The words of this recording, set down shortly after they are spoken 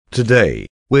Today,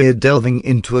 we're delving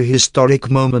into a historic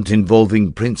moment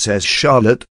involving Princess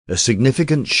Charlotte, a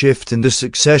significant shift in the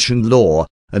succession law,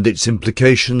 and its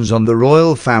implications on the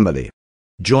royal family.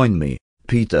 Join me,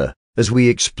 Peter, as we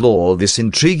explore this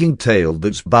intriguing tale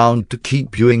that's bound to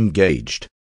keep you engaged.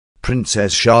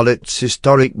 Princess Charlotte's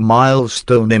historic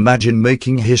milestone. Imagine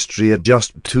making history at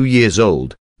just 2 years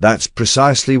old. That's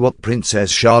precisely what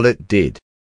Princess Charlotte did.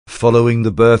 Following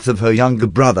the birth of her younger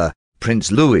brother,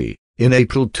 Prince Louis, in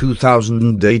April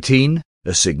 2018,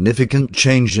 a significant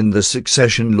change in the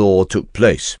succession law took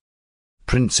place.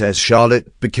 Princess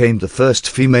Charlotte became the first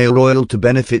female royal to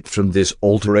benefit from this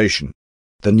alteration.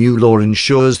 The new law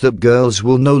ensures that girls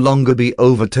will no longer be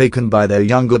overtaken by their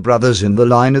younger brothers in the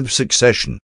line of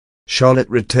succession. Charlotte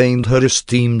retained her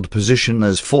esteemed position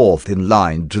as fourth in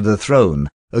line to the throne,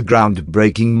 a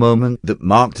groundbreaking moment that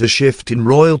marked a shift in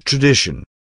royal tradition.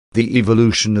 The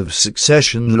evolution of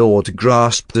succession law. To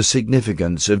grasp the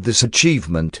significance of this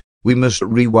achievement, we must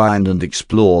rewind and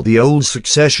explore the old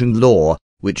succession law,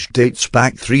 which dates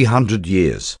back 300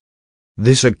 years.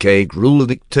 This archaic rule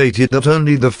dictated that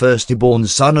only the firstborn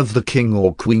son of the king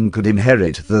or queen could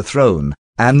inherit the throne,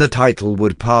 and the title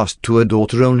would pass to a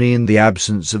daughter only in the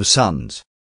absence of sons.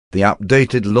 The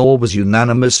updated law was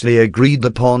unanimously agreed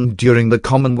upon during the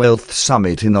Commonwealth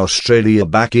Summit in Australia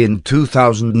back in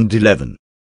 2011.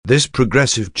 This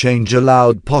progressive change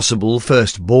allowed possible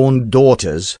firstborn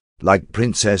daughters, like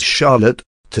Princess Charlotte,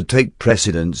 to take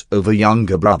precedence over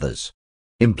younger brothers.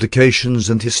 Implications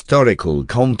and historical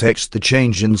context. The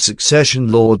change in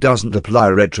succession law doesn't apply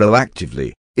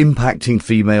retroactively, impacting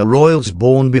female royals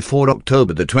born before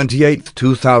October 28,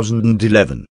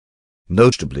 2011.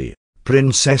 Notably,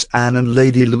 Princess Anne and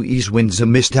Lady Louise Windsor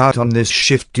missed out on this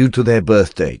shift due to their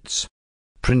birth dates.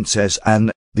 Princess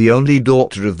Anne, the only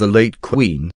daughter of the late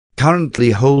Queen,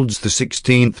 currently holds the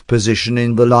 16th position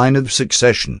in the line of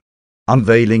succession.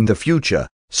 Unveiling the future,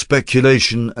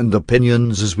 speculation and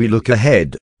opinions. As we look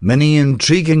ahead, many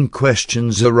intriguing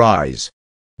questions arise.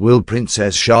 Will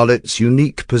Princess Charlotte's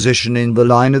unique position in the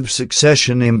line of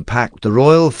succession impact the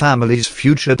royal family's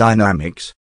future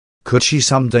dynamics? Could she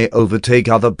someday overtake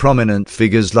other prominent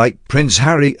figures like Prince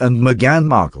Harry and Meghan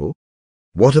Markle?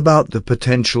 What about the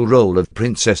potential role of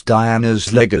Princess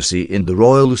Diana's legacy in the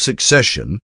royal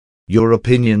succession? Your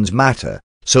opinions matter,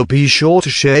 so be sure to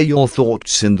share your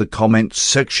thoughts in the comments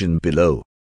section below.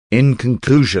 In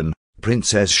conclusion,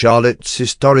 Princess Charlotte's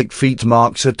historic feat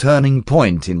marks a turning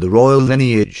point in the royal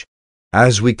lineage.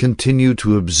 As we continue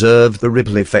to observe the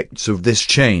ripple effects of this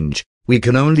change, we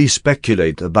can only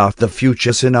speculate about the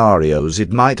future scenarios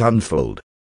it might unfold.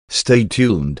 Stay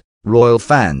tuned, royal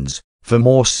fans, for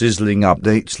more sizzling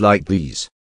updates like these.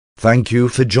 Thank you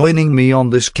for joining me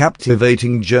on this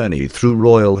captivating journey through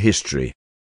royal history.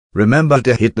 Remember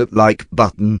to hit that like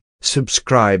button,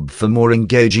 subscribe for more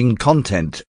engaging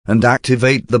content, and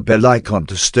activate the bell icon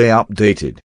to stay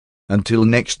updated. Until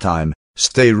next time,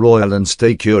 stay royal and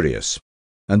stay curious.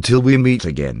 Until we meet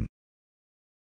again.